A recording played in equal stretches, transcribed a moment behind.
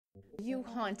You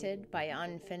haunted by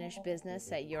unfinished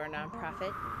business at your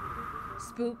nonprofit?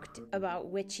 Spooked about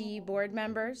witchy board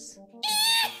members?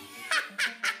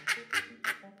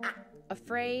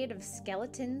 Afraid of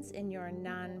skeletons in your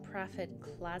nonprofit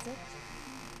closet?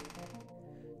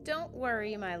 Don't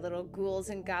worry, my little ghouls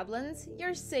and goblins.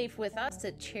 You're safe with us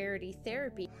at Charity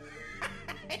Therapy.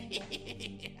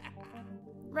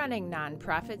 Running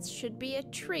nonprofits should be a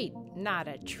treat, not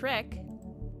a trick.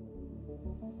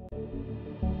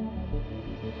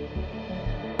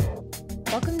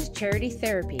 Welcome to Charity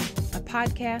Therapy, a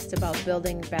podcast about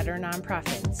building better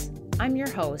nonprofits. I'm your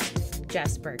host,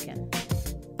 Jess Birken.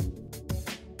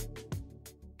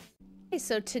 Okay,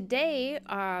 so today,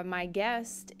 my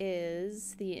guest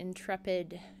is the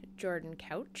intrepid Jordan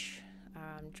Couch.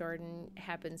 Jordan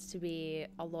happens to be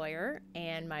a lawyer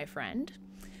and my friend.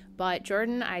 But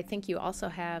Jordan, I think you also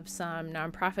have some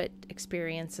nonprofit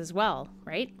experience as well,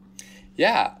 right?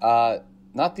 Yeah,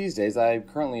 not these days. I'm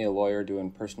currently a lawyer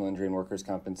doing personal injury and workers'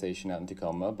 compensation out in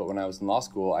Tacoma. But when I was in law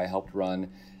school, I helped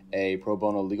run a pro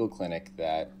bono legal clinic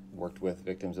that worked with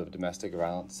victims of domestic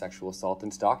violence, sexual assault,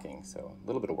 and stalking. So a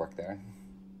little bit of work there.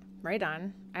 Right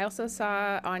on. I also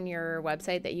saw on your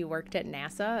website that you worked at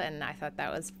NASA, and I thought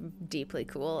that was deeply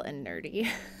cool and nerdy.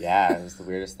 Yeah, it was the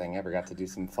weirdest thing ever. Got to do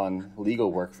some fun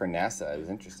legal work for NASA. It was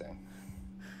interesting.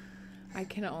 I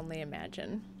can only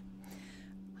imagine.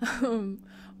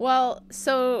 Well,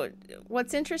 so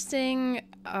what's interesting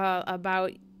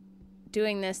about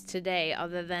doing this today,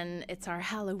 other than it's our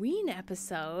Halloween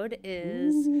episode,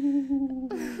 is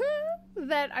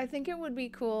that I think it would be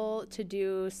cool to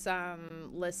do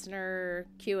some listener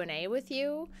Q&A with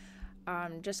you,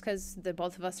 just because the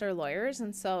both of us are lawyers,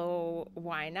 and so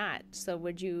why not? So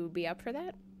would you be up for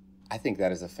that? I think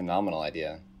that is a phenomenal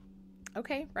idea.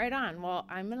 Okay, right on. Well,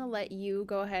 I'm going to let you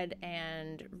go ahead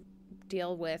and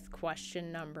deal with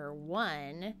question number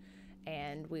 1,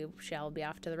 and we shall be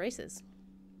off to the races.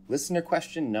 Listener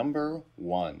question number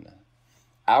 1.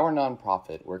 Our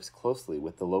nonprofit works closely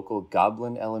with the local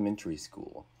Goblin Elementary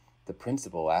School. The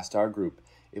principal asked our group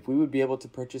if we would be able to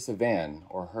purchase a van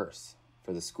or hearse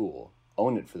for the school,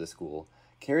 own it for the school,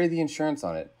 carry the insurance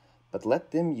on it, but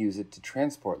let them use it to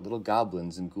transport little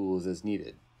goblins and ghouls as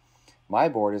needed. My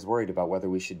board is worried about whether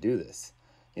we should do this.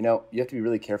 You know, you have to be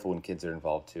really careful when kids are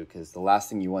involved too, because the last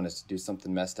thing you want is to do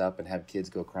something messed up and have kids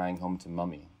go crying home to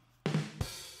mommy.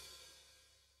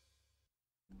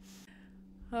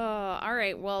 Oh, all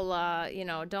right. Well,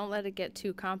 don't let it get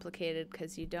too complicated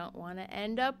because you don't want to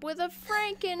end up with a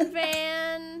Franken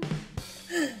van.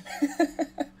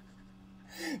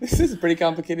 This is a pretty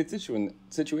complicated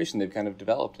situation they've kind of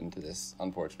developed into this,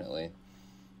 unfortunately.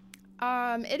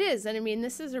 It is, and I mean,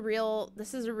 this is a real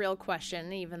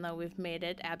question, even though we've made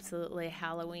it absolutely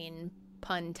Halloween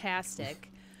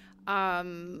pun-tastic.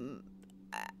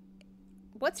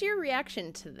 What's your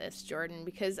reaction to this, Jordan?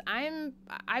 Because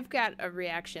I've got a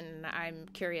reaction, and I'm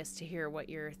curious to hear what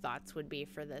your thoughts would be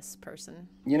for this person,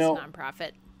 this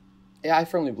nonprofit. Yeah, I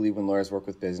firmly believe when lawyers work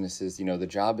with businesses, the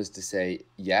job is to say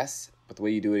yes, but the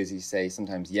way you do it is you say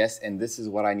sometimes yes, and this is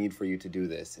what I need for you to do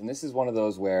this. And this is one of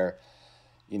those where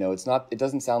it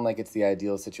doesn't sound like it's the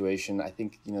ideal situation. I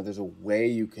think, there's a way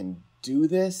you can do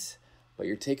this, but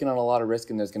you're taking on a lot of risk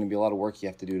and there's going to be a lot of work you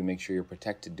have to do to make sure you're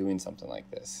protected doing something like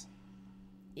this.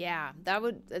 Yeah,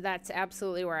 that's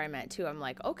absolutely where I'm at too. I'm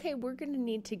like, okay, we're going to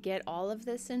need to get all of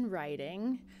this in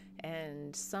writing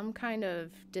and some kind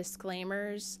of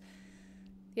disclaimers.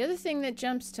 The other thing that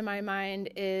jumps to my mind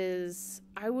is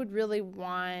I would really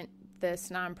want this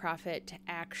nonprofit to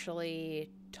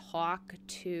actually talk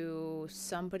to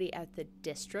somebody at the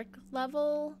district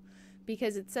level,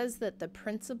 because it says that the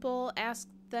principal asked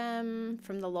them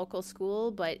from the local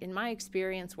school, but in my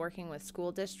experience working with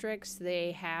school districts,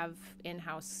 they have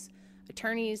in-house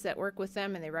attorneys that work with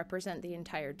them and they represent the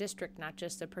entire district, not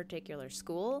just a particular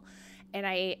school. And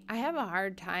I have a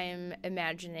hard time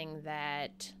imagining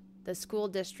that the school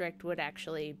district would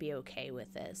actually be okay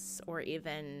with this or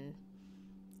even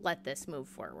let this move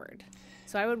forward.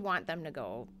 So I would want them to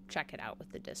go check it out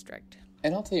with the district.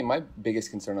 And I'll tell you, my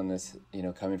biggest concern on this,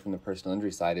 coming from the personal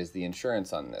injury side, is the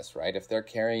insurance on this, right? If they're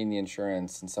carrying the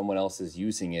insurance and someone else is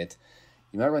using it,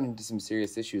 you might run into some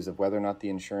serious issues of whether or not the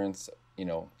insurance,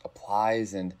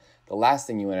 applies. And the last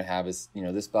thing you want to have is,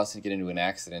 this bus to get into an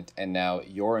accident and now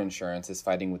your insurance is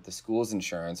fighting with the school's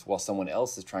insurance while someone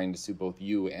else is trying to sue both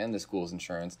you and the school's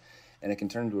insurance. And it can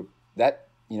turn into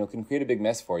can create a big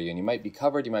mess for you. And you might be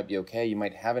covered, you might be okay, you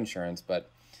might have insurance, but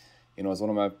as one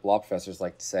of my law professors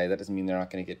like to say, that doesn't mean they're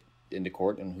not going to get into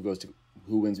court. And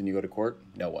who wins when you go to court?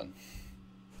 No one.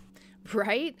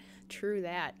 Right? True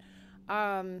that.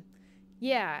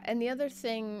 Yeah. And the other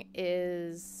thing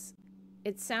is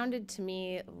it sounded to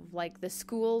me like the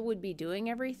school would be doing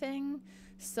everything.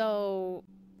 So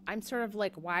I'm sort of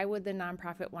like, why would the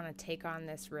nonprofit want to take on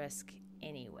this risk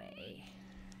anyway?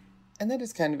 And that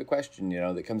is kind of a question,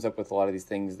 that comes up with a lot of these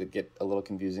things that get a little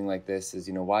confusing like this is,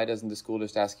 why doesn't the school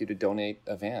just ask you to donate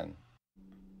a van?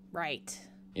 Right.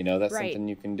 That's something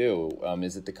you can do.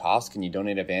 Is it the cost? Can you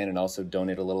donate a van and also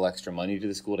donate a little extra money to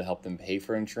the school to help them pay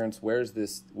for insurance? Where's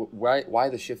this? Why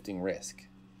the shifting risk?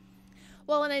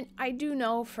 Well, and I do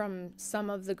know from some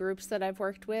of the groups that I've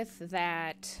worked with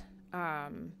that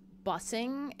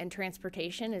busing and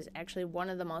transportation is actually one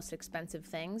of the most expensive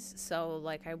things. So,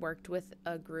 like, I worked with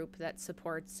a group that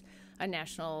supports a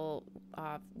national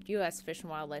U.S. Fish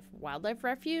and Wildlife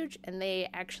Refuge, and they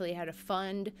actually had a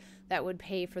fund that would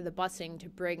pay for the busing to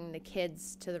bring the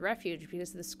kids to the refuge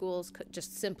because the schools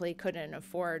just simply couldn't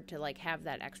afford to have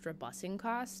that extra busing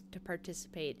cost to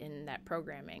participate in that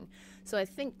programming. So I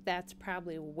think that's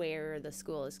probably where the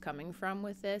school is coming from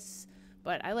with this.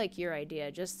 But I like your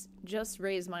idea. Just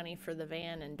raise money for the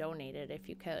van and donate it if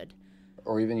you could.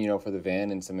 Or even, for the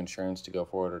van and some insurance to go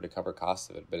forward or to cover costs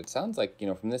of it. But it sounds like,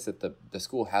 from this that the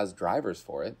school has drivers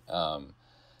for it.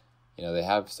 They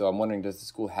have. So I'm wondering, does the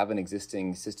school have an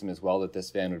existing system as well that this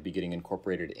van would be getting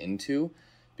incorporated into?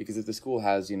 Because if the school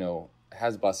has,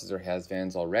 has buses or has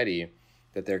vans already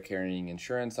that they're carrying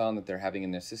insurance on, that they're having in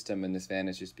their system, and this van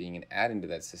is just being an add into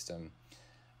that system,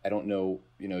 I don't know,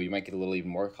 you might get a little even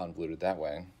more convoluted that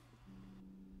way.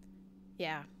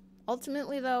 Yeah.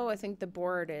 Ultimately, though, I think the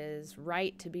board is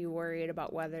right to be worried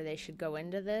about whether they should go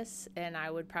into this, and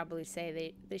I would probably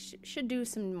say they should do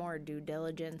some more due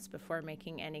diligence before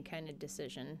making any kind of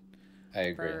decision. I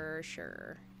agree. For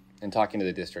sure. And talking to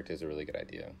the district is a really good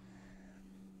idea.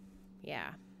 Yeah.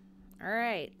 All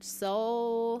right.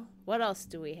 So what else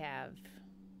do we have?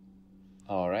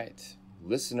 All right.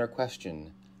 Listener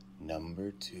question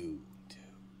number 2.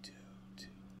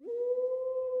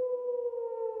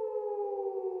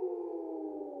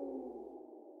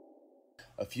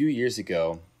 A few years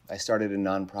ago, I started a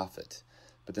nonprofit,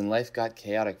 but then life got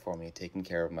chaotic for me, taking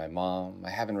care of my mom.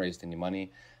 I haven't raised any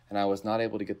money, and I was not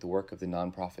able to get the work of the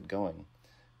nonprofit going.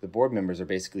 The board members are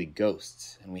basically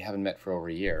ghosts, and we haven't met for over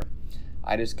a year.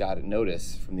 I just got a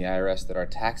notice from the IRS that our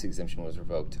tax exemption was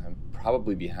revoked. I'm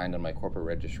probably behind on my corporate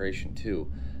registration,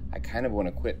 too. I kind of want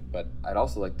to quit, but I'd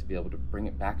also like to be able to bring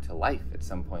it back to life at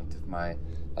some point if my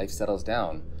life settles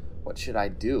down. What should I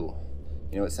do?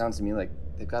 It sounds to me like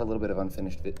they've got a little bit of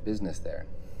unfinished business there.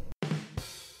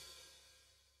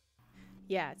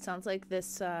 Yeah, it sounds like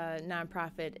this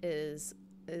nonprofit is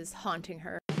haunting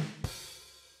her.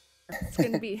 It's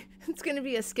gonna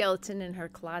be a skeleton in her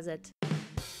closet.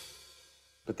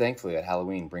 But thankfully, at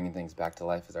Halloween, bringing things back to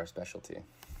life is our specialty.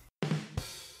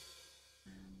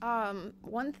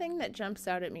 One thing that jumps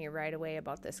out at me right away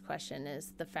about this question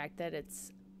is the fact that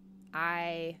it's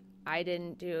I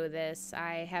didn't do this.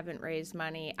 I haven't raised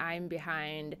money. I'm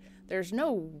behind. There's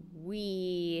no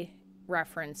we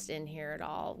referenced in here at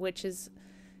all, which is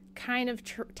kind of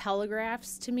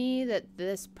telegraphs to me that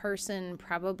this person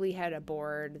probably had a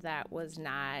board that was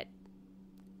not.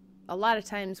 A lot of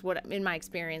times, what in my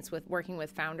experience with working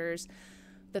with founders,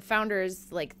 the founder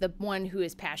is like the one who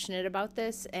is passionate about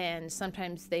this, and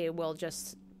sometimes they will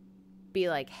just be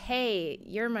like, hey,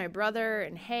 you're my brother,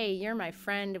 and hey, you're my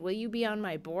friend. Will you be on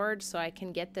my board so I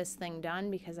can get this thing done?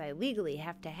 Because I legally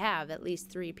have to have at least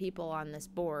 3 people on this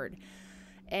board.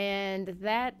 And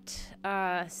that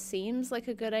seems like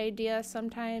a good idea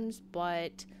sometimes,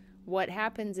 but what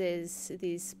happens is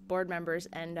these board members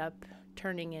end up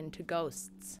turning into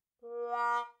ghosts.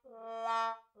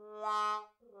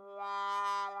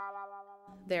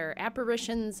 They're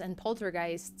apparitions and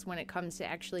poltergeists when it comes to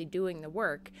actually doing the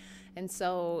work. And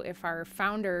so if our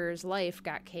founder's life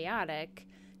got chaotic,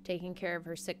 taking care of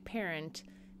her sick parent,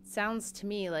 it sounds to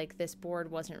me like this board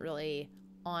wasn't really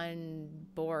on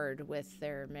board with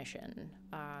their mission,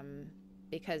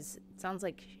 because it sounds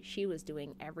like she was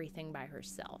doing everything by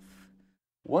herself.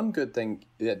 One good thing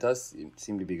that does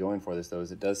seem to be going for this, though,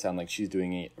 is it does sound like she's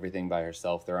doing everything by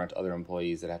herself. There aren't other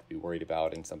employees that have to be worried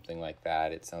about in something like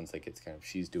that. It sounds like it's kind of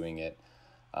she's doing it.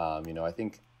 I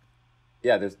think,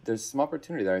 there's some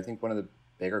opportunity there. I think one of the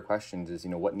bigger questions is,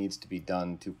 what needs to be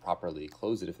done to properly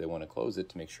close it if they want to close it,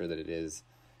 to make sure that it is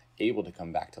able to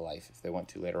come back to life if they want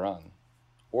to later on.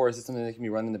 Or is it something that can be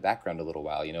run in the background a little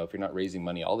while? If you're not raising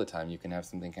money all the time, you can have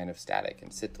something kind of static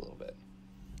and sit a little bit.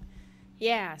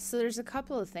 Yeah, so there's a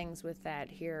couple of things with that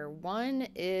here. One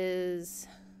is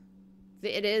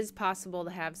it is possible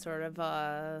to have sort of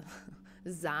a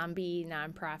zombie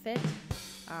nonprofit.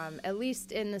 At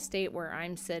least in the state where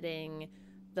I'm sitting,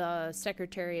 the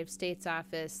Secretary of State's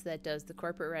office that does the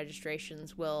corporate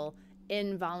registrations will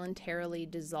involuntarily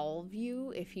dissolve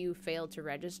you if you fail to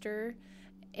register.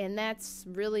 And that's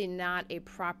really not a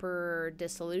proper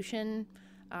dissolution.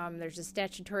 There's a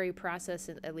statutory process,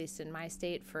 at least in my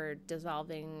state, for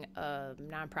dissolving a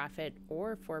nonprofit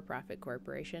or for-profit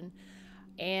corporation.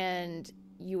 And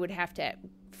you would have to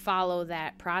follow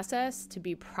that process to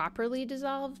be properly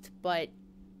dissolved. But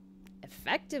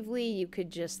effectively, you could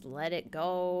just let it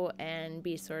go and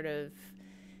be sort of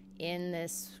in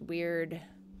this weird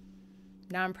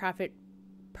nonprofit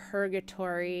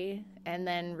purgatory and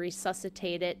then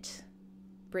resuscitate it,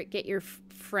 get your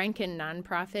Franken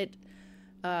nonprofit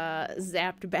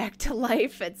zapped back to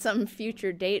life at some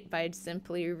future date by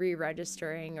simply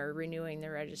re-registering or renewing the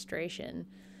registration.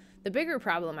 The bigger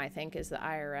problem, I think, is the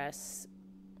IRS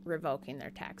revoking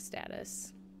their tax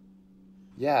status.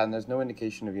 Yeah, and there's no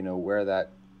indication of, where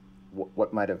that,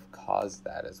 what might have caused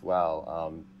that as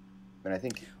well. And I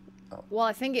think... Oh. Well,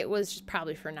 I think it was just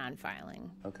probably for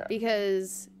non-filing. Okay.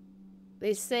 Because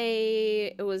they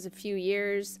say it was a few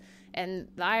years, and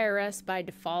the IRS by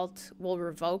default will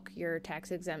revoke your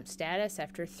tax-exempt status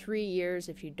after 3 years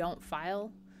if you don't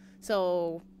file.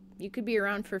 So you could be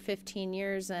around for 15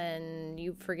 years and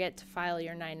you forget to file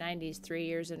your 990s 3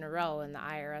 years in a row, and the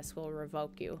IRS will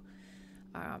revoke you.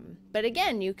 But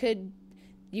again, you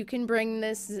can bring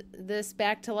this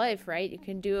back to life, right? You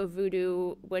can do a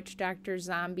voodoo witch doctor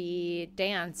zombie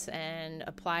dance and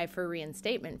apply for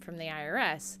reinstatement from the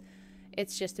IRS.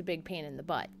 It's just a big pain in the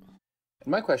butt.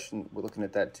 And my question, looking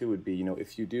at that too, would be,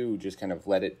 if you do just kind of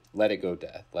let it go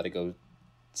death, let it go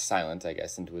silent, I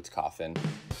guess, into its coffin,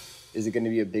 is it going to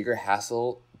be a bigger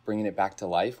hassle bringing it back to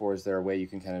life, or is there a way you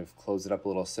can kind of close it up a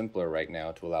little simpler right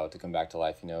now to allow it to come back to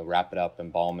life? Wrap it up,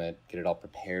 embalm it, get it all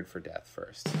prepared for death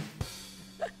first.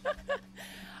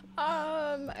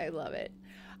 I love it.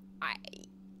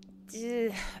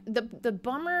 The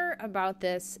bummer about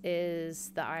this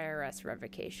is the IRS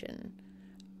revocation.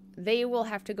 They will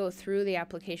have to go through the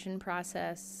application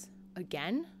process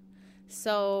again.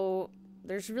 So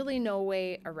there's really no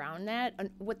way around that.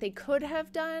 What they could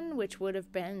have done, which would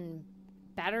have been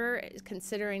better,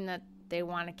 considering that they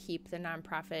want to keep the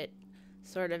nonprofit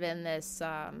sort of in this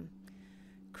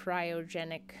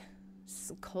cryogenic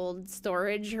cold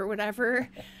storage or whatever,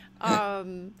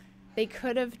 they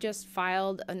could have just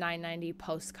filed a 990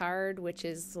 postcard, which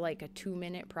is like a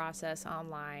 2-minute process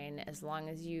online. As long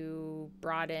as you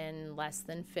brought in less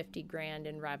than 50 grand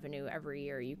in revenue every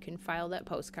year, you can file that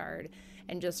postcard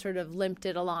and just sort of limped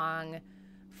it along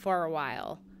for a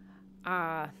while.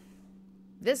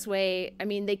 This way, I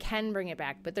mean, they can bring it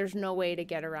back, but there's no way to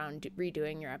get around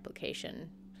redoing your application.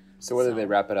 So whether they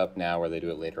wrap it up now or they do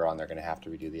it later on, they're going to have to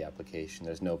redo the application.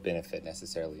 There's no benefit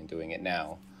necessarily in doing it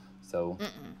now. So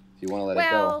if you want to let it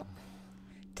go. Well,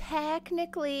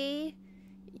 technically,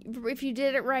 if you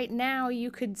did it right now,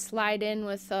 you could slide in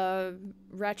with a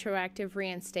retroactive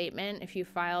reinstatement if you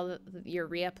file your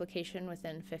reapplication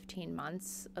within 15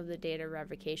 months of the date of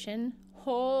revocation.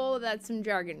 Oh, that's some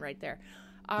jargon right there.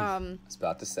 I was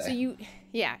about to say. So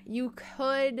you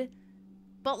could,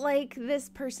 but like this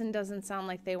person doesn't sound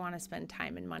like they want to spend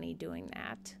time and money doing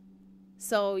that.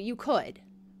 So you could,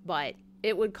 but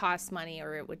it would cost money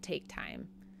or it would take time.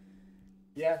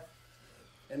 Yeah.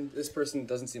 And this person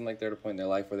doesn't seem like they're at a point in their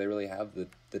life where they really have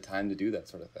the time to do that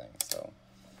sort of thing. So.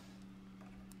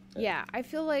 Yeah, I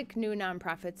feel like new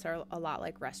nonprofits are a lot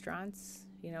like restaurants.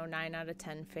 9 out of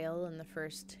 10 fail in the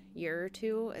first year or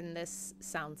two, and this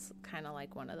sounds kind of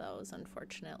like one of those,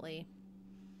 unfortunately.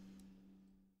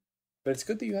 But it's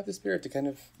good that you have the spirit to kind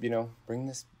of, bring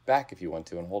this back if you want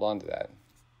to and hold on to that.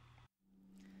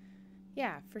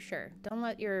 Yeah, for sure. Don't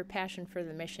let your passion for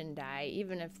the mission die,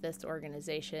 even if this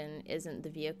organization isn't the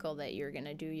vehicle that you're going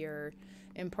to do your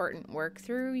important work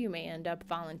through. You may end up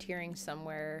volunteering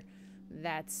somewhere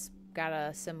that's got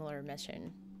a similar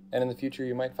mission. And in the future,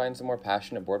 you might find some more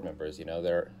passionate board members.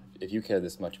 If you care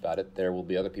this much about it, there will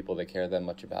be other people that care that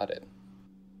much about it.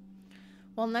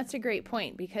 Well, and that's a great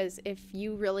point, because if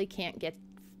you really can't get,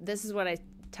 this is what I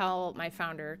tell my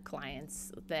founder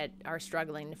clients that are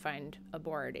struggling to find a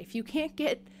board. If you can't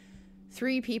get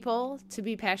 3 people to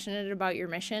be passionate about your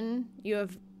mission, you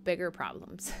have bigger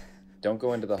problems. Don't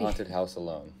go into the haunted house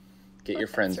alone. Get your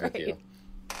friends with you.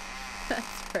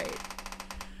 That's right.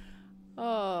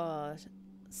 Oh,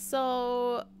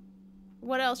 so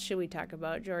what else should we talk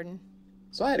about, Jordan?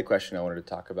 So I had a question I wanted to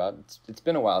talk about. It's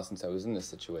been a while since I was in this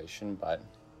situation, but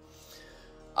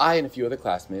I and a few other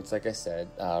classmates, like I said,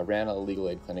 ran a legal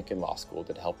aid clinic in law school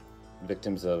that helped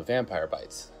victims of vampire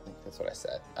bites. I think that's what I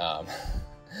said.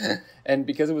 And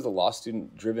because it was a law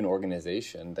student-driven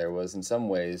organization, there was in some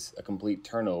ways a complete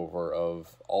turnover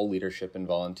of all leadership and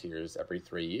volunteers every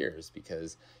 3 years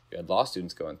because you had law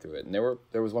students going through it. And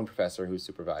there was one professor who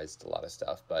supervised a lot of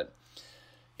stuff, but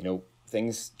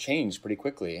things changed pretty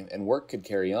quickly, and work could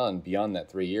carry on beyond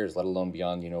that 3 years, let alone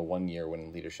beyond 1 year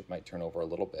when leadership might turn over a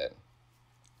little bit.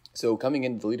 So coming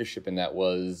into leadership in that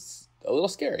was a little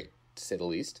scary, to say the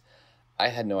least. I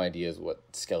had no ideas what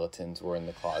skeletons were in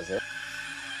the closet,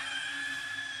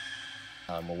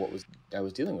 or what I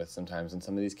was dealing with sometimes in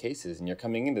some of these cases. And you're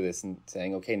coming into this and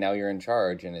saying, okay, now you're in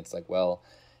charge. And it's like, well,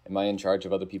 am I in charge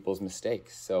of other people's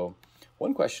mistakes? So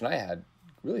one question I had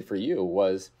really for you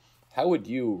was, how would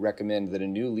you recommend that a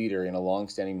new leader in a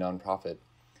long-standing nonprofit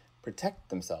protect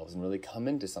themselves and really come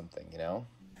into something,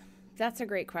 That's a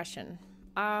great question.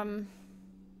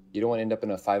 You don't want to end up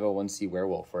in a 501c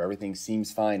werewolf where everything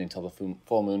seems fine until the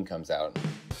full moon comes out.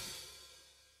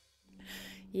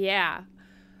 Yeah.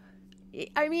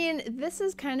 I mean, this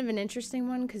is kind of an interesting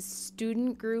one because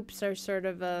student groups are sort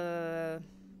of a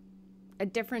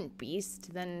different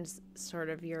beast than sort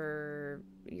of your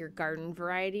garden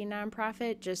variety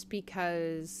nonprofit, just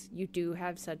because you do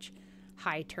have such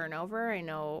high turnover. I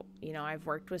know, I've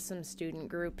worked with some student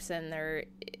groups and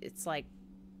it's like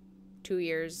 2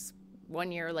 years,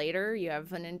 1 year later, you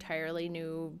have an entirely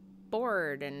new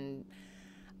board. And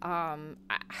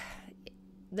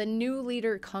the new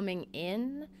leader coming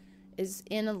in is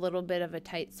in a little bit of a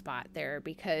tight spot there,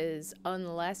 because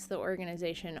unless the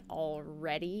organization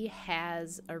already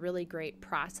has a really great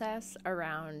process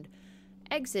around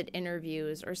exit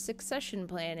interviews or succession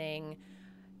planning,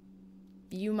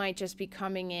 you might just be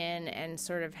coming in and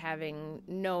sort of having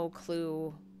no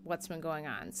clue what's been going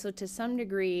on. So to some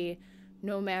degree,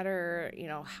 no matter,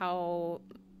 how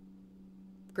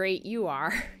great you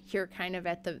are, you're kind of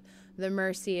at the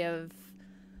mercy of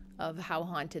how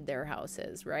haunted their house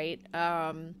is, right?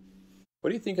 What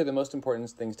do you think are the most important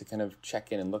things to kind of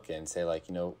check in and look in? Say, like,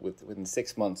 within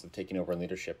 6 months of taking over in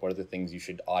leadership, what are the things you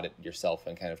should audit yourself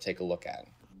and kind of take a look at?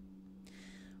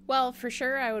 Well, for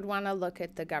sure, I would want to look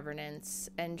at the governance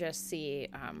and just see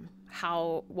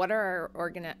what are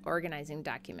our organizing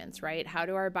documents, right? How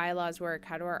do our bylaws work?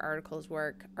 How do our articles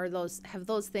work? Have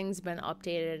those things been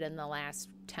updated in the last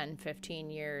 10, 15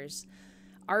 years?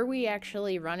 Are we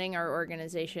actually running our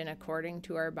organization according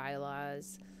to our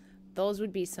bylaws? Those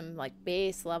would be some like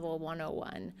base level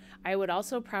 101. I would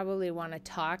also probably want to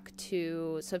talk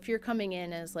to, so if you're coming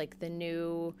in as like the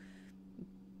new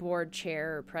board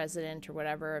chair or president or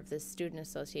whatever of this student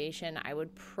association, I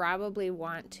would probably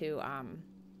want to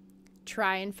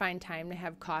try and find time to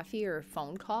have coffee or a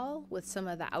phone call with some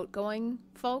of the outgoing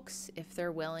folks if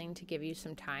they're willing to give you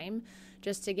some time,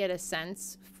 just to get a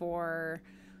sense for,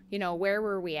 where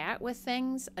were we at with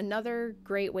things. Another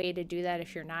great way to do that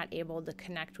if you're not able to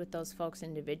connect with those folks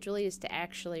individually is to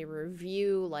actually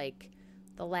review like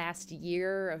the last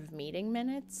year of meeting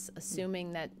minutes,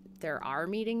 assuming that there are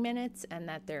meeting minutes and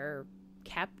that they're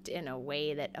kept in a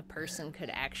way that a person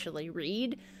could actually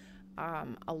read.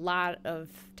 A lot of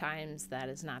times that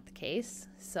is not the case.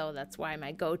 So that's why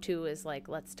my go-to is like,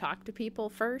 let's talk to people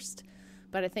first.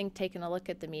 But I think taking a look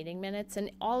at the meeting minutes,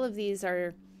 and all of these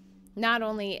are not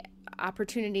only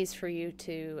opportunities for you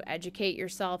to educate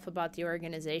yourself about the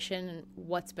organization and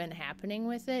what's been happening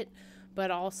with it,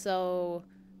 but also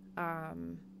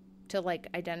to like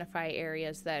identify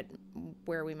areas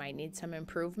where we might need some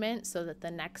improvement so that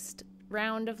the next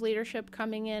round of leadership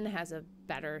coming in has a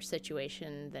better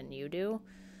situation than you do.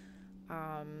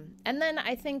 And then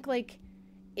I think like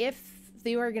if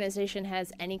the organization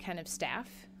has any kind of staff,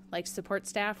 like support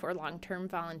staff or long-term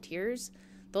volunteers,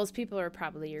 those people are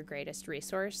probably your greatest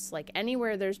resource. Like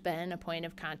anywhere there's been a point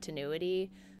of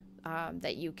continuity,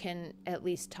 that you can at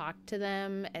least talk to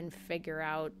them and figure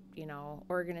out,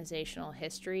 organizational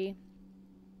history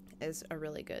is a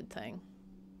really good thing.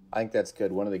 I think that's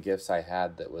good. One of the gifts I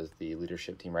had that was the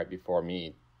leadership team right before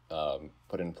me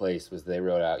put in place was they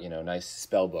wrote out, nice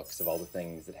spell books of all the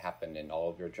things that happened and all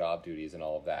of your job duties and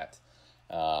all of that.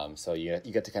 So you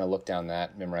get to kind of look down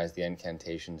that, memorize the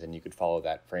incantations, and you could follow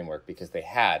that framework because they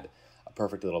had a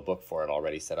perfect little book for it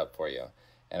already set up for you.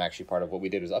 And actually part of what we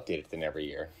did was update it then every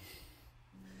year.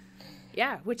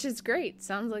 Yeah, which is great.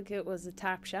 Sounds like it was a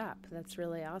top shop. That's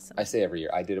really awesome. I say every year.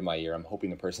 I did it my year. I'm hoping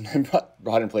the person I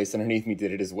brought in place underneath me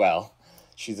did it as well.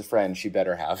 She's a friend. She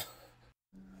better have.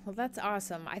 Well, that's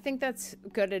awesome. I think that's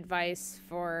good advice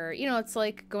for, it's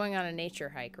like going on a nature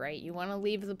hike, right? You want to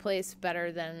leave the place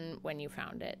better than when you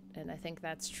found it. And I think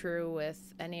that's true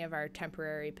with any of our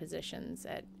temporary positions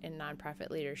in nonprofit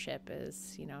leadership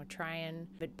is, try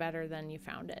and be better than you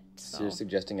found it. So you're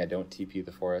suggesting I don't TP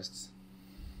the forests?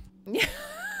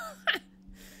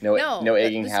 No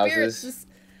egging houses.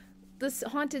 The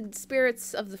haunted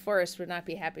spirits of the forest would not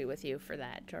be happy with you for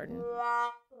that, Jordan.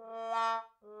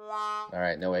 All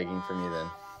right, no egging for me then.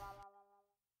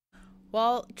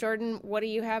 Well, Jordan, what do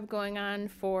you have going on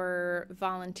for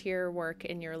volunteer work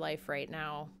in your life right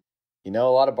now? A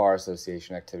lot of bar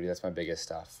association activity. That's my biggest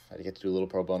stuff. I get to do a little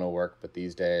pro bono work, but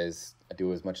these days I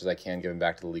do as much as I can giving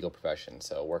back to the legal profession.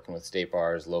 So working with state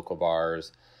bars, local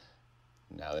bars,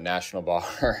 now the national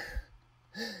bar.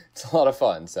 It's a lot of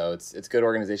fun. So it's good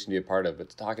organization to be a part of. But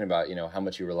talking about, how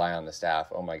much you rely on the staff.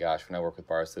 Oh my gosh, when I work with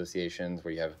bar associations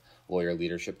where you have lawyer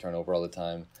leadership turnover all the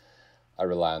time, I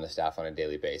rely on the staff on a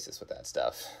daily basis with that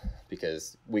stuff,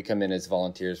 because we come in as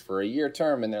volunteers for a year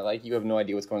term and they're like, you have no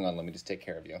idea what's going on. Let me just take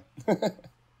care of you.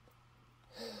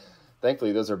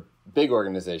 Thankfully, those are big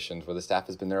organizations where the staff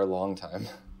has been there a long time.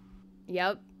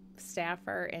 Yep. Staff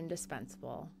are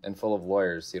indispensable. And full of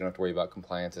lawyers, so you don't have to worry about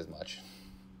compliance as much.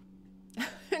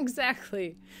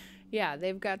 Exactly. Yeah,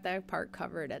 they've got that part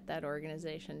covered at that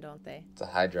organization, don't they? It's a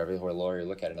hydra. Everywhere lawyer you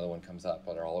look at, another one comes up,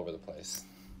 but they're all over the place.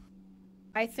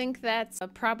 I think that's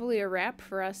probably a wrap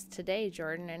for us today,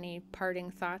 Jordan. Any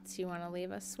parting thoughts you want to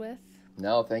leave us with?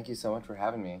 No, thank you so much for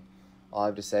having me. All I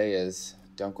have to say is,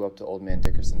 don't go up to Old Man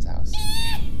Dickerson's house.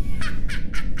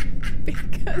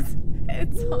 Because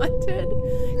it's haunted.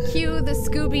 Cue the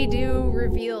Scooby-Doo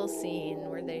reveal scene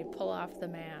where they pull off the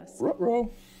mask.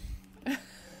 Ruh-roh.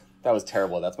 That was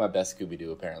terrible. That's my best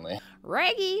Scooby-Doo, apparently.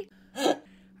 Raggy!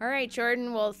 All right,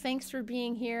 Jordan. Well, thanks for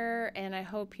being here, and I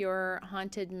hope your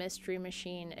Haunted Mystery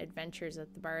Machine adventures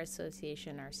at the Bar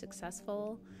Association are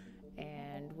successful,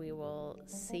 and we will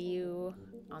see you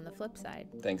on the flip side.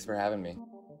 Thanks for having me.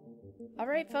 All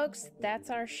right, folks, that's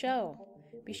our show.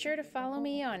 Be sure to follow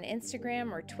me on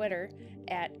Instagram or Twitter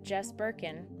at Jess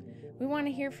Birken. We want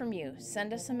to hear from you.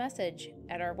 Send us a message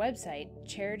at our website,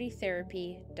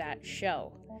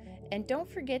 charitytherapy.show. And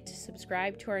don't forget to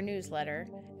subscribe to our newsletter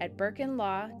at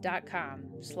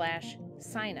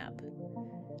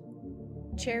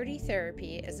birkenlaw.com/signup. Charity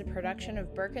Therapy is a production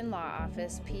of Birken Law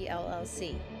Office,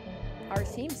 PLLC. Our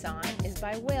theme song is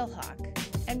by Whalehawk.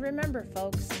 And remember,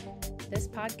 folks, this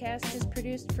podcast is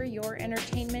produced for your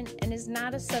entertainment and is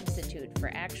not a substitute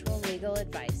for actual legal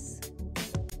advice.